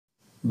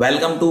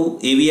Welcome to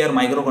AVR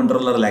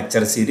Microcontroller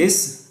lecture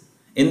series.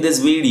 In this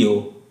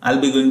video,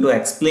 I'll be going to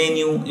explain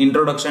you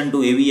introduction to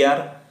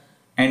AVR,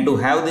 and to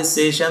have this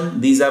session,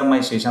 these are my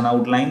session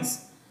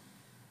outlines.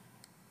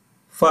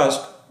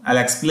 First, I'll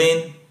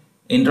explain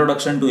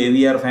introduction to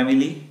AVR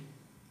family.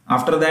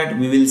 After that,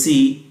 we will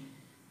see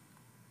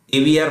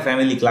AVR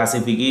family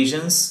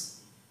classifications,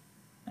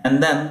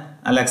 and then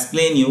I'll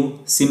explain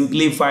you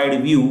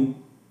simplified view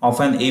of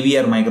an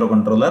AVR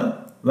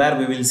microcontroller, where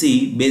we will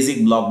see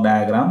basic block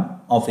diagram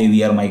of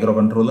AVR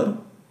microcontroller,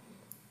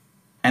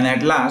 and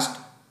at last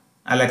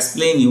I'll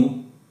explain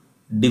you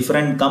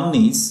different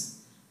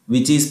companies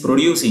which is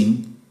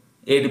producing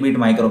 8-bit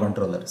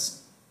microcontrollers.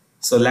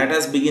 So let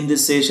us begin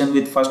this session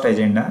with first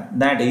agenda,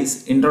 that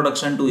is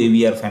introduction to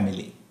AVR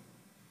family.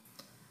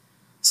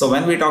 So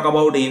when we talk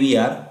about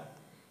AVR,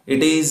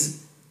 it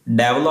is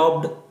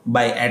developed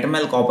by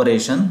Atmel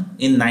Corporation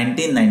in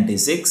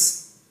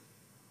 1996,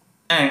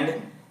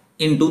 and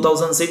in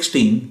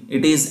 2016,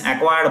 it is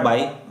acquired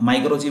by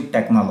Microchip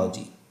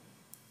Technology.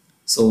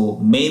 So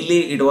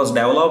mainly it was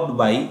developed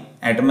by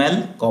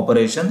Atmel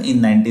Corporation in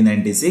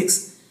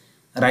 1996.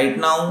 Right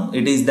now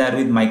it is there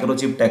with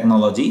Microchip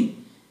Technology,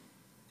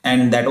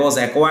 and that was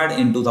acquired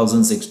in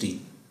 2016.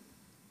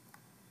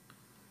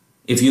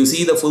 If you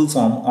see the full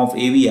form of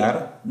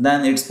AVR,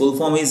 then its full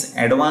form is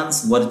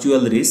Advanced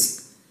Virtual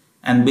RISC,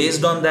 and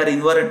based on their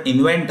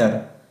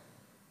inventor,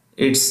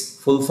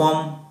 its full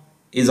form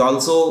is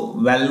also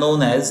well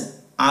known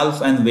as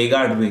Alf and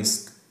Vegard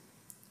RISC.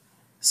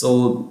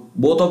 So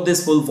both of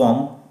this full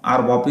form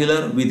are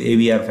popular with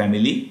AVR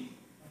family.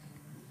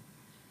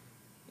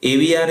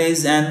 AVR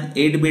is an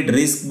 8-bit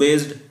RISC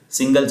based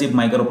single chip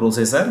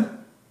microprocessor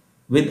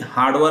with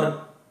hardware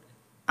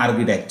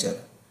architecture.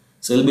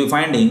 So you'll be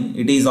finding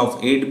it is of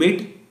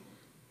 8-bit,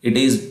 it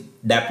is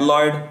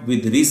deployed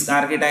with RISC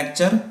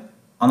architecture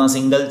on a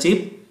single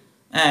chip,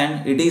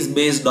 and it is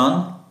based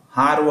on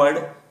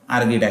hardware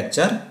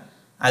architecture.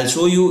 I'll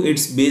show you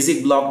its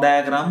basic block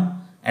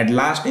diagram at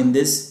last in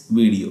this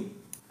video.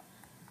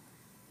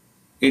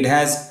 It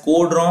has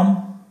code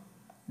ROM,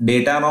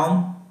 data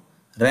ROM,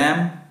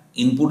 RAM,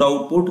 input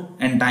output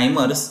and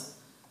timers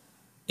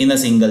in a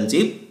single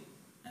chip,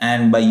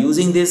 and by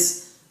using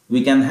this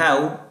we can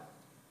have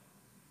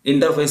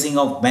interfacing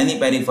of many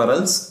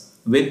peripherals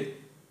with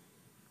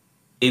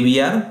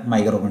AVR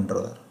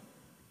microcontroller.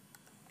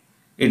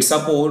 It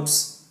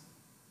supports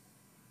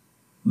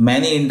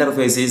many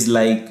interfaces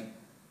like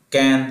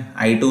CAN,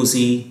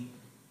 I2C,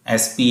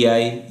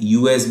 SPI,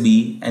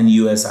 USB and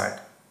USART.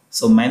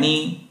 So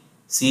many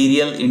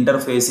serial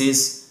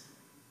interfaces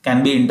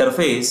can be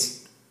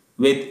interfaced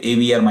with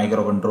AVR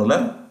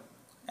microcontroller,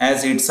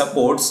 as it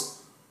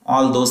supports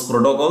all those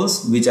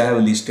protocols which I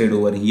have listed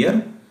over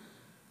here.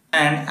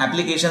 And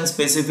application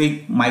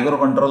specific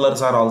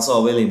microcontrollers are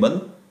also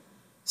available.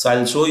 So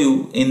I'll show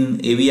you in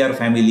AVR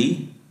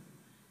family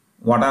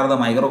what are the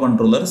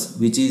microcontrollers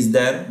which is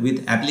there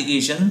with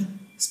application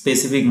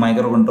specific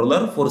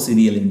microcontroller for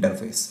serial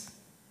interface.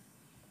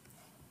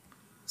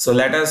 So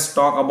let us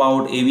talk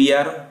about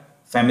AVR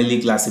family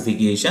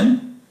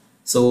classification.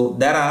 So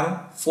there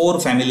are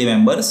 4 family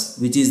members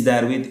which is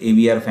there with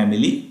AVR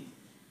family.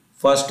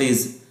 First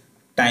is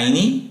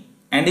tiny,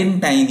 and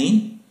in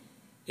tiny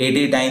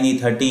 80 tiny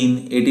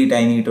 13, 80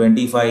 tiny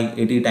 25,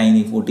 80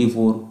 tiny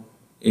 44,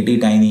 80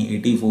 tiny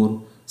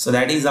 84. So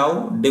that is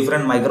how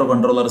different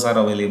microcontrollers are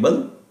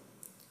available.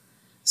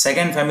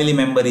 Second family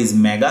member is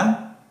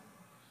mega,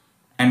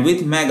 and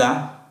with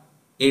mega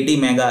 80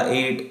 mega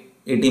 8,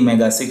 80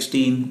 mega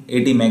 16,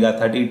 80 mega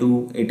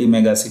 32, 80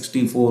 mega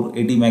 64,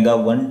 80 mega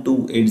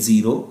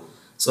 1280.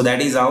 So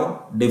that is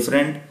how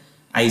different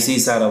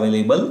ICs are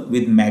available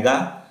with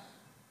mega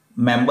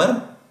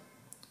member.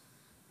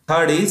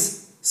 Third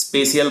is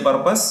special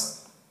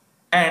purpose,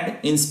 and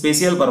in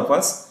special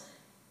purpose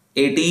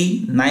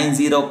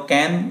 8090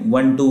 CAN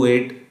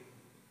 128,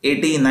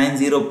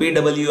 8090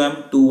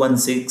 PWM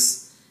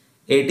 216,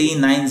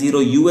 8090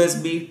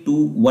 USB to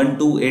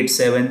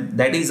 1287.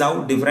 That is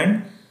how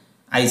different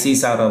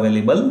ICs are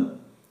available,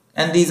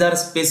 and these are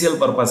special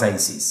purpose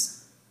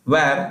ICs,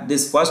 where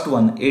this first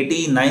one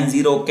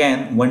 8090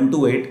 CAN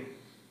 128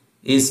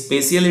 is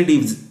specially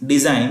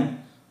designed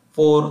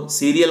for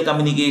serial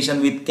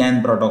communication with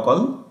CAN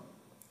protocol.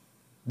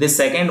 This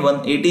second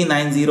one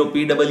 8090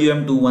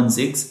 PWM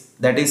 216,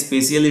 that is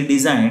specially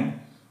designed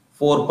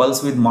for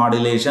pulse width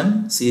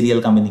modulation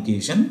serial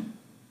communication.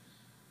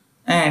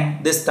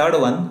 And this third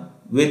one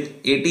with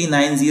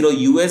 8090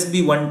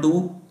 USB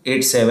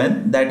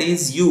 1287, that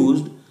is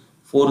used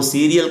for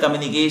serial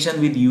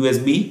communication with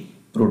USB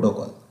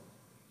protocol.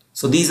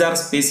 So these are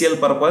special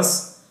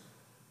purpose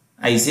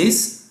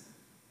ICs.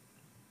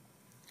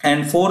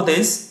 And fourth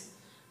is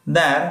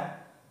there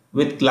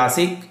with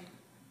classic,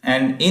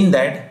 and in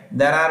that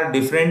there are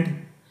different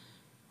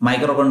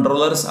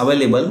microcontrollers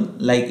available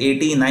like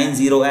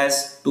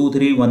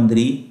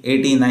 8090S2313,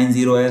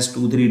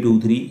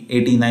 8090S2323,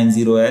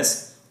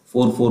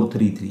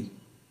 8090S4433.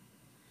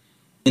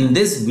 In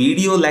this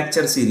video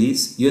lecture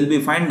series, you will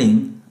be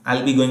finding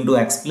I'll be going to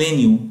explain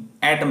you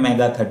at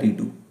Mega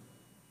 32.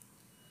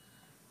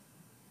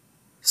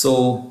 So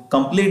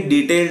complete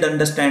detailed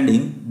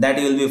understanding that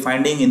you will be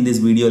finding in this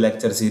video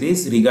lecture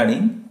series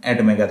regarding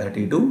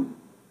ATmega32.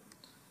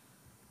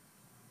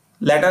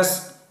 Let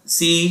us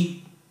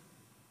see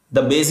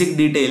the basic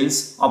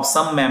details of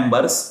some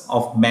members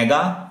of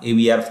Mega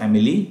AVR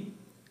family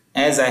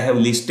as I have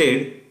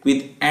listed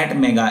with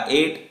ATmega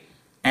 8,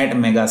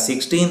 ATmega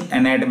 16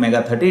 and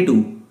ATmega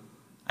 32.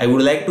 I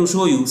would like to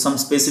show you some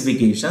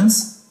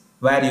specifications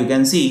where you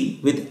can see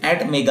with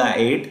ATmega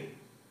 8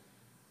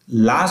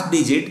 last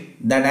digit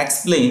that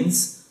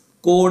explains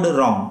code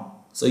ROM.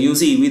 So you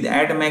see with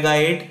ATmega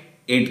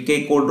 8,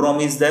 8K code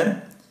ROM is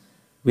there.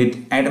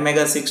 With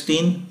ATmega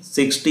 16,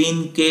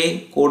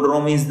 16K code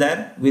ROM is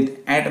there.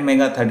 With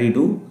ATmega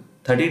 32,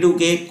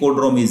 32K code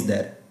ROM is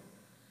there.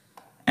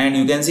 And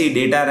you can see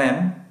data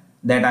RAM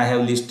that I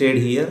have listed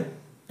here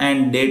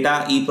and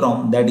data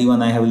EEPROM that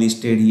even I have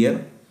listed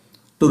here.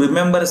 To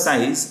remember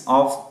size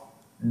of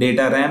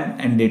data RAM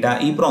and data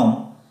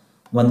EEPROM,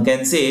 one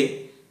can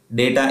say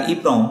data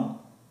EEPROM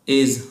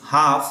is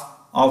half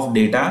of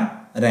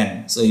data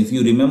RAM. So if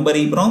you remember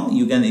EEPROM,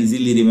 you can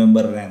easily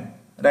remember RAM.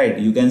 Right,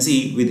 you can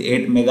see with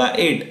ATmega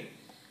 8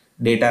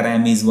 data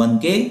RAM is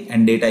 1K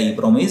and data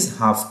EEPROM is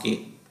half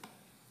K.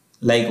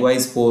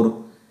 Likewise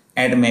for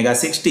ATmega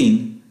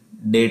 16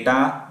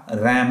 data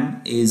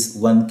RAM is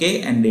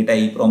 1K and data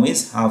EEPROM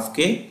is half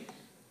K,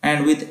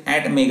 and with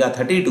ATmega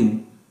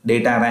 32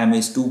 data RAM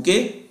is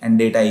 2K and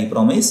data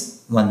EEPROM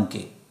is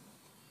 1K.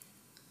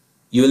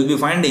 You will be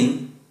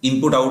finding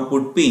input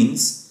output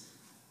pins.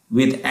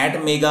 With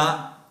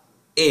ATmega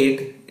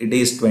 8 it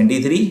is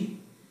 23.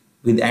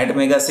 With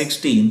ATmega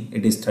 16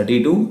 it is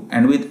 32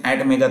 and with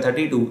ATmega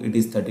 32 it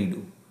is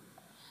 32.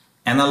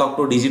 Analog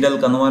to digital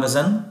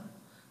conversion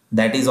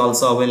that is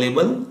also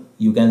available,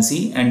 you can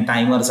see, and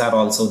timers are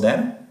also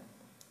there.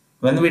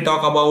 When we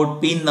talk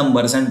about pin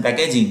numbers and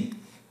packaging,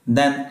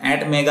 then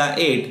ATmega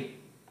 8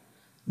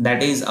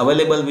 that is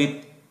available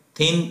with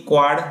thin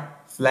quad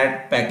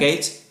flat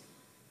package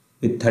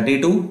with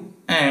 32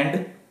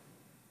 and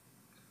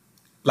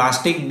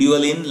plastic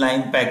dual in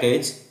line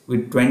package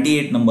with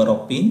 28 number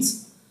of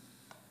pins.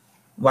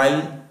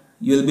 While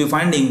you will be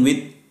finding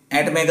with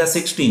ATmega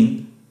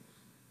 16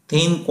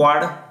 thin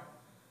quad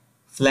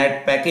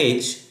flat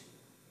package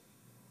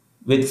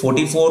with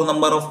 44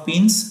 number of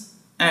pins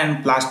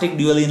and plastic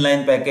dual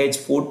inline package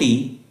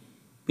 40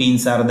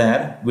 pins are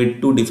there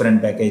with two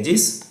different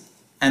packages,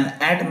 and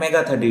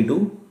ATmega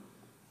 32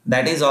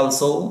 that is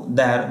also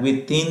there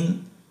with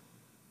thin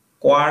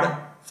quad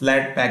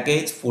flat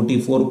package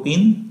 44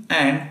 pin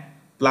and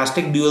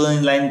plastic dual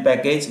inline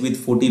package with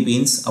 40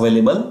 pins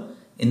available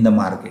in the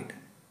market.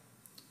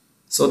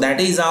 So that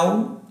is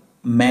how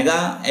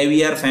Mega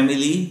AVR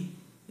family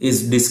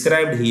is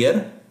described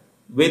here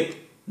with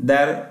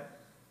their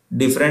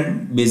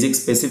different basic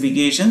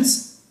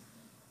specifications.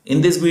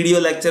 In this video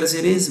lecture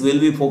series, we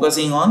will be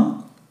focusing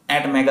on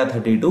ATmega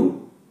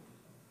 32.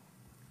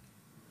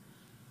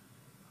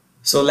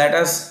 So let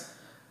us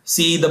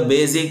see the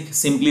basic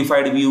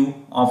simplified view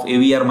of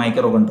AVR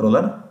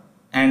microcontroller,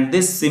 and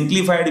this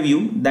simplified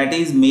view that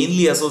is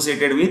mainly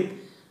associated with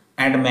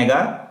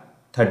ATmega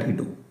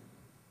 32.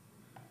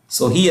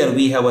 So here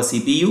we have a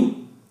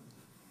CPU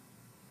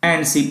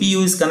and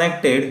CPU is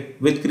connected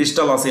with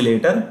crystal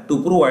oscillator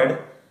to provide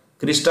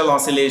crystal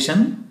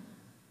oscillation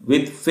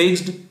with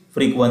fixed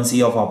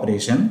frequency of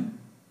operation.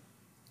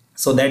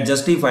 So that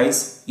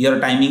justifies your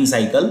timing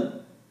cycle.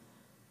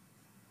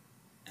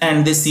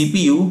 And this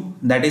CPU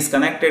that is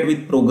connected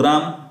with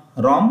program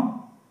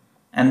ROM,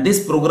 and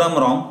this program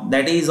ROM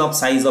that is of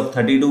size of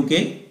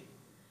 32K,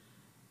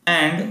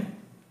 and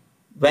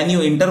when you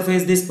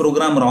interface this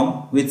program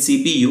ROM with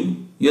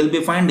CPU, you will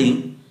be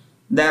finding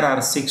there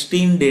are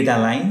 16 data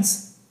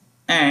lines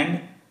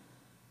and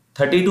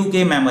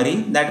 32K memory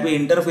that we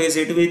interface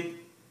it with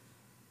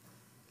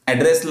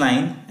address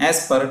line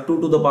as per 2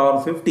 to the power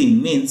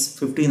 15, means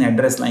 15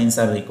 address lines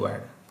are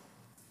required.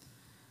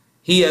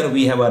 Here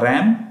we have a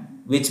RAM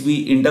which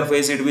we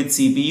interface it with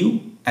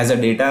CPU as a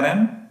data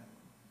RAM,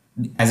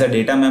 as a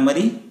data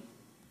memory.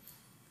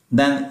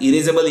 Then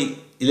electrically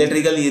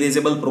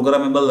erasable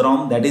programmable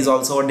ROM, that is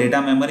also a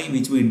data memory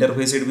which we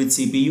interface it with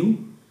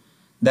CPU.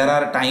 There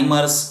are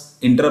timers,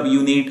 interrupt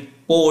unit,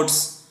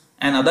 ports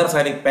and other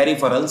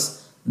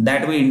peripherals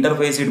that we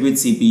interface it with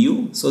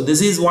CPU. So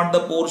this is what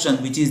the portion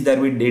which is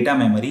there with data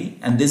memory,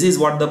 and this is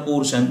what the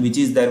portion which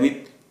is there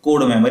with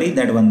code memory,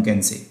 that one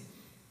can say.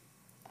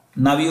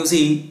 Now you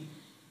see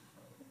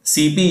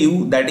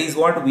CPU, that is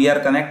what we are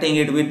connecting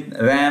it with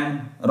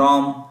RAM,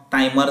 ROM,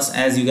 timers,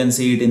 as you can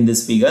see it in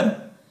this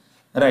figure,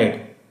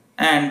 right?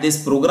 And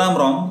this program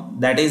ROM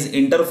that is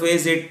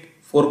interface it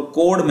for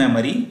code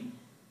memory,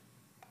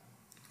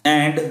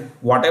 and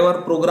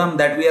whatever program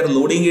that we are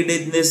loading it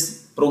in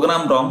this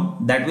program ROM,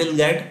 that will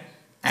get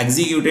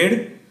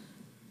executed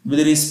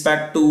with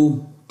respect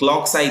to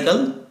clock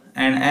cycle.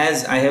 And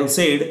as I have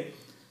said,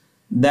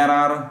 there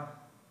are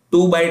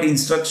 2-byte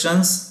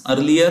instructions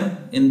earlier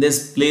in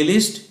this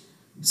playlist.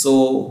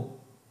 So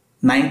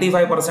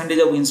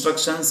 95% of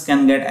instructions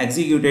can get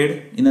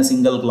executed in a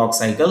single clock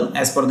cycle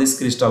as per this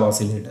crystal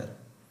oscillator.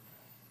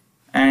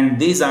 and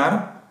these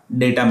are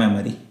data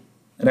memory,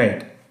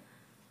 right?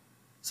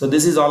 So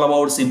this is all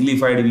about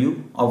simplified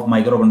view of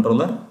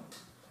microcontroller.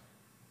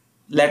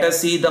 Let us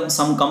see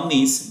some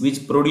companies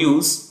which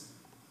produce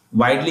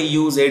widely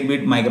used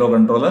 8-bit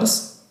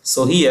microcontrollers.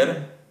 So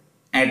here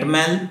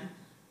Atmel,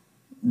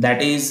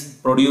 that is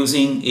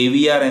producing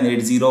AVR and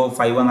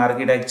 8051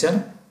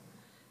 architecture.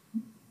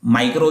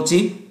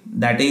 Microchip,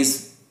 that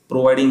is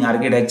providing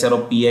architecture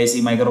of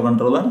PIC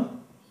microcontroller.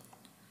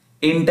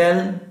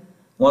 Intel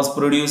was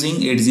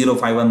producing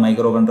 8051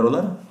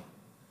 microcontroller.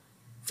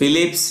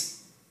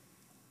 Philips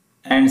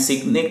and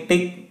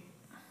Signetic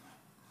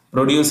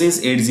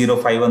produces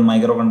 8051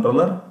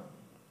 microcontroller.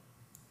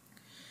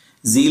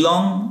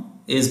 Zilong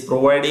is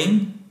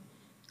providing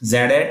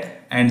Z8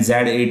 and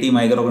Z80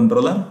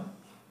 microcontroller.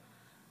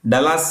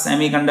 Dallas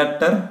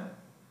Semiconductor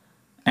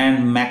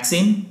and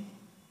Maxim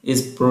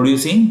is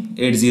producing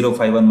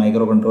 8051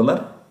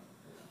 microcontroller,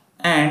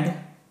 and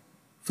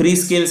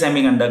Freescale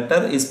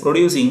Semiconductor is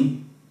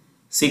producing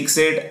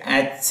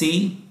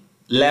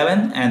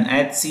 68HC11 and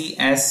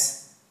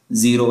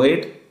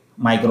HCS08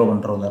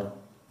 microcontroller.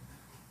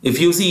 If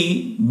you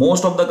see,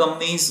 most of the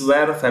companies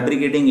were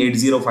fabricating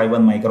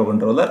 8051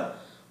 microcontroller,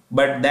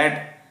 but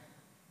that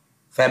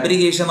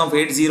fabrication of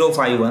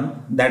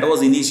 8051 that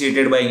was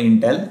initiated by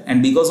Intel,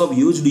 and because of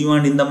huge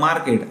demand in the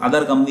market,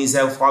 other companies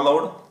have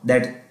followed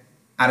that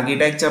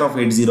architecture of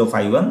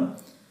 8051.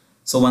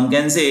 So one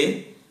can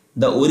say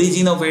the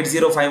origin of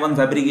 8051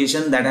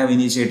 fabrication that have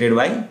initiated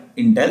by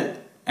Intel,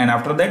 and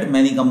after that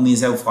many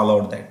companies have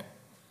followed that.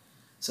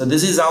 So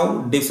this is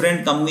how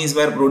different companies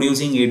were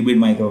producing 8-bit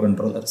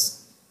microcontrollers.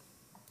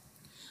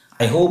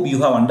 I hope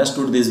you have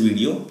understood this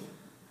video.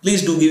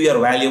 Please do give your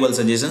valuable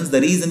suggestions.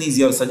 The reason is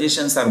your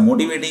suggestions are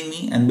motivating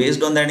me, and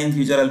based on that in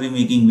future I'll be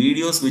making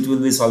videos which will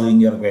be solving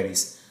your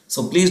queries.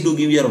 So please do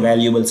give your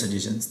valuable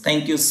suggestions.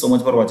 Thank you so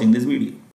much for watching this video.